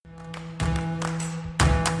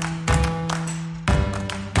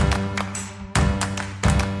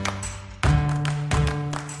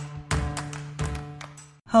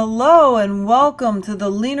Hello and welcome to the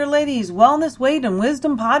Leaner Ladies Wellness, Weight, and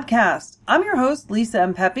Wisdom podcast. I'm your host, Lisa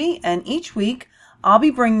M. Pepe, and each week I'll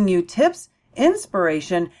be bringing you tips,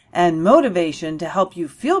 inspiration, and motivation to help you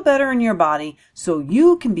feel better in your body so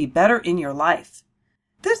you can be better in your life.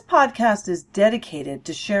 This podcast is dedicated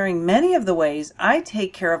to sharing many of the ways I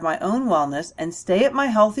take care of my own wellness and stay at my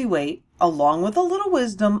healthy weight, along with a little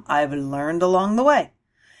wisdom I've learned along the way.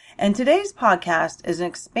 And today's podcast is an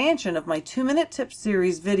expansion of my 2-Minute Tips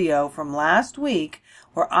series video from last week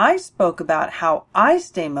where I spoke about how I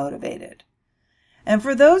stay motivated. And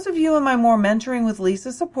for those of you in my More Mentoring with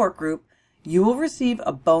Lisa support group, you will receive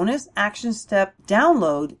a bonus action step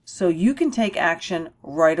download so you can take action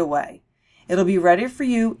right away. It'll be ready for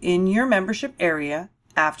you in your membership area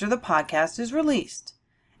after the podcast is released.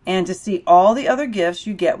 And to see all the other gifts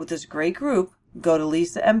you get with this great group, go to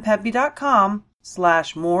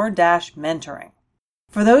lisampepe.com/more-mentoring.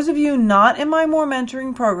 For those of you not in my More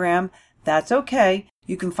Mentoring program, that's okay.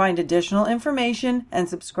 You can find additional information and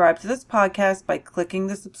subscribe to this podcast by clicking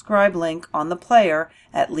the subscribe link on the player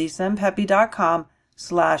at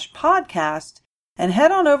lisampepe.com/podcast and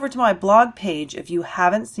head on over to my blog page if you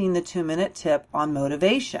haven't seen the 2-minute tip on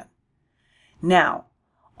motivation. Now,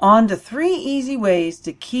 on to 3 easy ways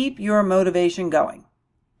to keep your motivation going,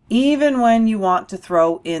 even when you want to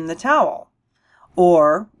throw in the towel,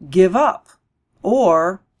 or give up,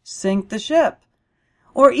 or sink the ship,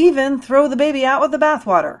 or even throw the baby out with the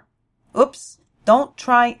bathwater. Oops, don't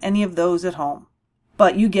try any of those at home.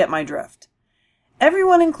 But you get my drift.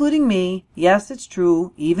 Everyone, including me, yes, it's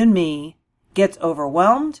true, even me, gets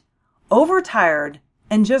overwhelmed, overtired,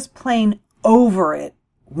 and just plain over it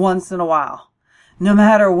once in a while. No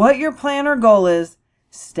matter what your plan or goal is,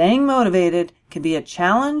 staying motivated can be a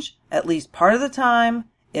challenge at least part of the time,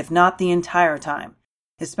 if not the entire time,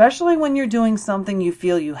 especially when you're doing something you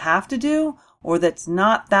feel you have to do or that's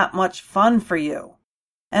not that much fun for you.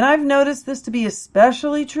 And I've noticed this to be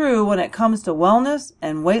especially true when it comes to wellness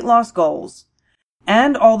and weight loss goals.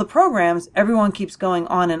 And all the programs everyone keeps going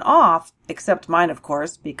on and off, except mine, of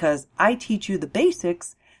course, because I teach you the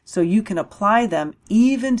basics so you can apply them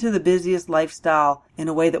even to the busiest lifestyle in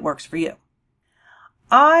a way that works for you.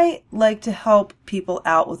 I like to help people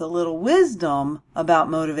out with a little wisdom about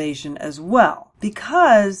motivation as well,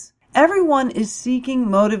 because everyone is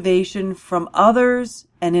seeking motivation from others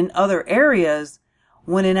and in other areas,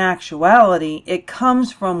 when in actuality it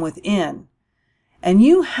comes from within. And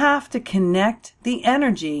you have to connect the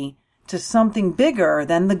energy to something bigger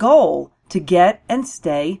than the goal to get and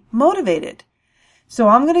stay motivated. So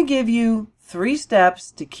I'm going to give you 3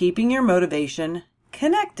 steps to keeping your motivation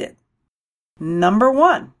connected. Number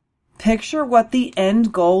 1, picture what the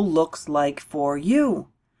end goal looks like for you.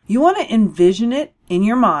 You want to envision it in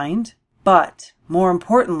your mind, but more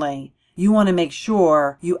importantly, you want to make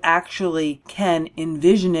sure you actually can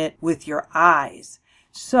envision it with your eyes.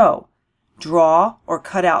 So, draw or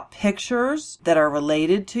cut out pictures that are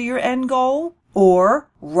related to your end goal,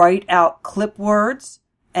 or write out clip words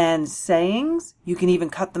and sayings. You can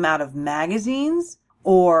even cut them out of magazines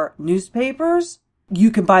or newspapers. You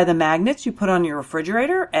can buy the magnets you put on your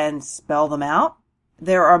refrigerator and spell them out.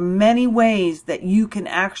 There are many ways that you can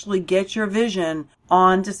actually get your vision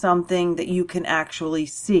onto something that you can actually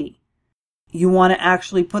see. You want to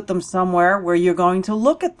actually put them somewhere where you're going to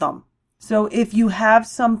look at them. So if you have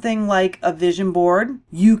something like a vision board,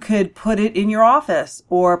 you could put it in your office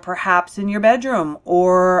or perhaps in your bedroom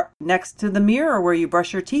or next to the mirror where you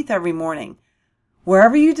brush your teeth every morning.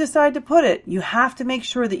 Wherever you decide to put it, you have to make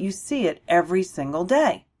sure that you see it every single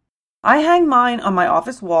day. I hang mine on my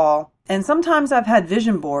office wall, and sometimes I've had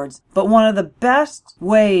vision boards, but one of the best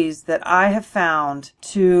ways that I have found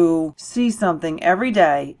to see something every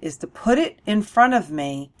day is to put it in front of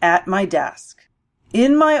me at my desk.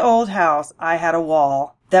 In my old house, I had a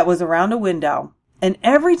wall that was around a window, and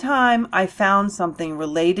every time I found something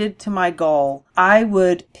related to my goal, I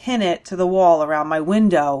would pin it to the wall around my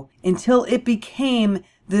window until it became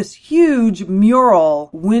this huge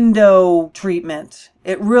mural window treatment.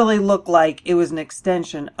 It really looked like it was an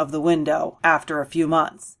extension of the window after a few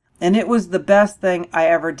months. And it was the best thing I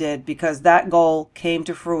ever did because that goal came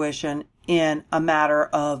to fruition in a matter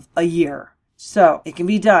of a year. So it can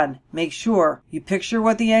be done. Make sure you picture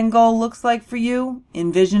what the end goal looks like for you,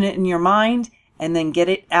 envision it in your mind, and then get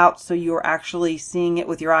it out so you're actually seeing it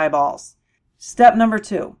with your eyeballs. Step number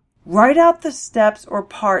 2, write out the steps or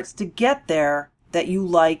parts to get there that you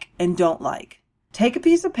like and don't like. Take a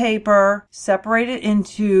piece of paper, separate it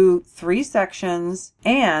into 3 sections,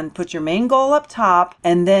 and put your main goal up top,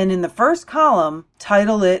 and then in the first column,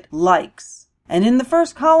 title it Likes. And in the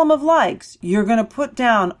first column of likes, you're going to put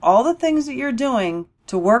down all the things that you're doing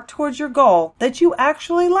to work towards your goal that you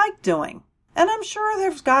actually like doing. And I'm sure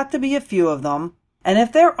there's got to be a few of them. And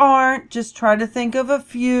if there aren't, just try to think of a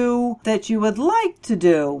few that you would like to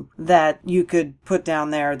do that you could put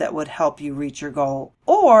down there that would help you reach your goal.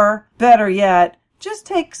 Or, better yet, just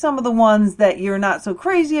take some of the ones that you're not so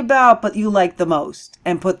crazy about but you like the most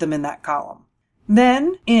and put them in that column.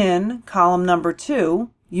 Then, in column number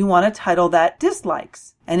 2, you want to title that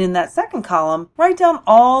dislikes. And in that second column, write down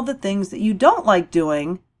all the things that you don't like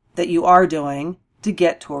doing, that you are doing, to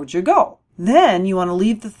get towards your goal. Then you want to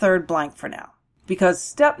leave the third blank for now. Because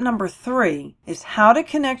step number 3 is how to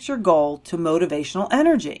connect your goal to motivational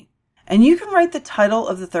energy. And you can write the title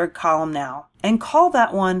of the third column now and call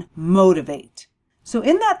that one Motivate. So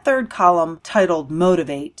in that third column titled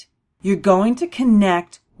Motivate, you're going to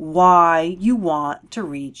connect why you want to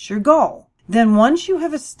reach your goal. Then once you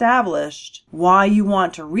have established why you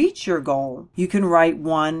want to reach your goal, you can write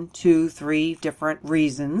 1, 2, 3 different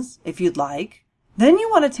reasons if you'd like. Then you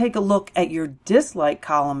want to take a look at your dislike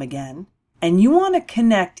column again. And you want to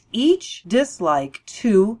connect each dislike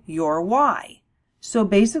to your why. So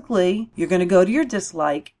basically, you're going to go to your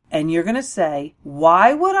dislike and you're going to say,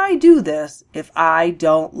 why would I do this if I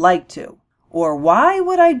don't like to? Or why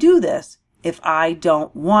would I do this if I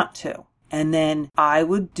don't want to? And then I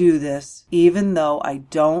would do this even though I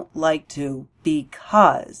don't like to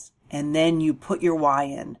because. And then you put your why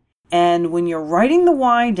in. And when you're writing the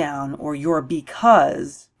why down or your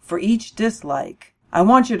because for each dislike, I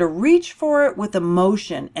want you to reach for it with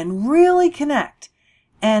emotion and really connect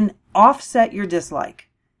and offset your dislike.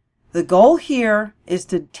 The goal here is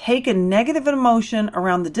to take a negative emotion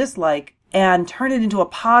around the dislike and turn it into a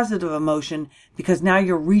positive emotion because now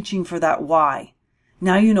you're reaching for that why.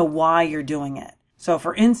 Now you know why you're doing it. So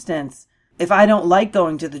for instance, if I don't like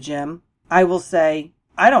going to the gym, I will say,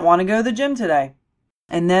 I don't want to go to the gym today.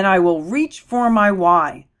 And then I will reach for my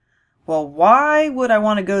why. Well, why would I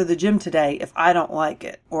want to go to the gym today if I don't like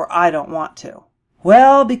it or I don't want to?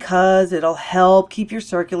 Well, because it'll help keep your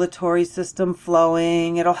circulatory system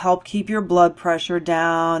flowing. It'll help keep your blood pressure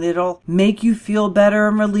down. It'll make you feel better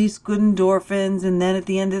and release good endorphins. And then at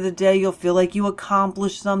the end of the day, you'll feel like you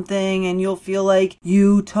accomplished something and you'll feel like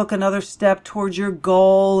you took another step towards your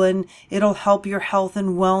goal, and it'll help your health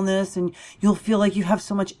and wellness, and you'll feel like you have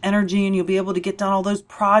so much energy and you'll be able to get done all those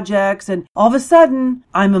projects. And all of a sudden,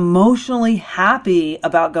 I'm emotionally happy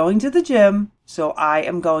about going to the gym. So I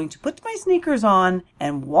am going to put my sneakers on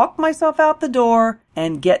and walk myself out the door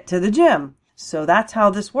and get to the gym. So that's how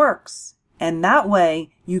this works. And that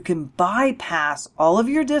way you can bypass all of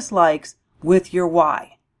your dislikes with your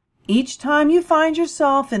why. Each time you find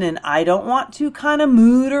yourself in an I don't want to kind of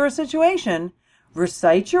mood or a situation,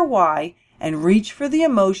 recite your why and reach for the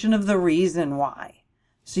emotion of the reason why.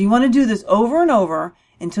 So you want to do this over and over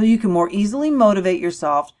until you can more easily motivate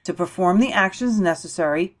yourself to perform the actions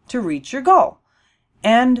necessary to reach your goal.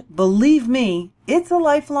 And believe me, it's a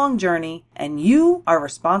lifelong journey, and you are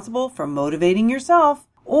responsible for motivating yourself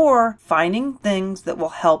or finding things that will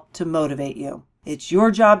help to motivate you. It's your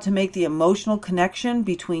job to make the emotional connection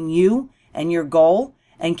between you and your goal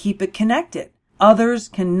and keep it connected. Others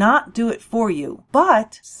cannot do it for you,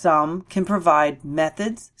 but some can provide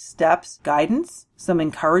methods, steps, guidance, some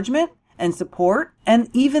encouragement and support, and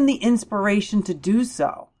even the inspiration to do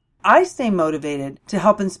so. I stay motivated to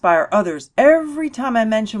help inspire others every time I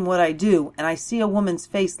mention what I do and I see a woman's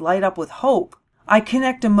face light up with hope. I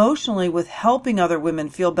connect emotionally with helping other women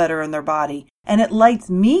feel better in their body, and it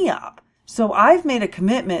lights me up. So I've made a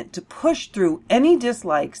commitment to push through any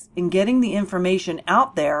dislikes in getting the information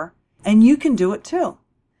out there, and you can do it too.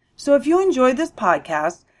 So if you enjoyed this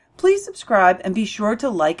podcast, please subscribe and be sure to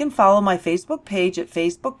like and follow my Facebook page at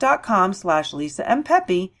facebook.com/Lisa M.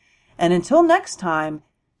 Pepe. And until next time,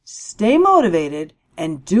 stay motivated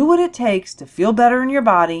and do what it takes to feel better in your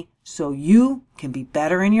body so you can be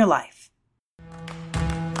better in your life.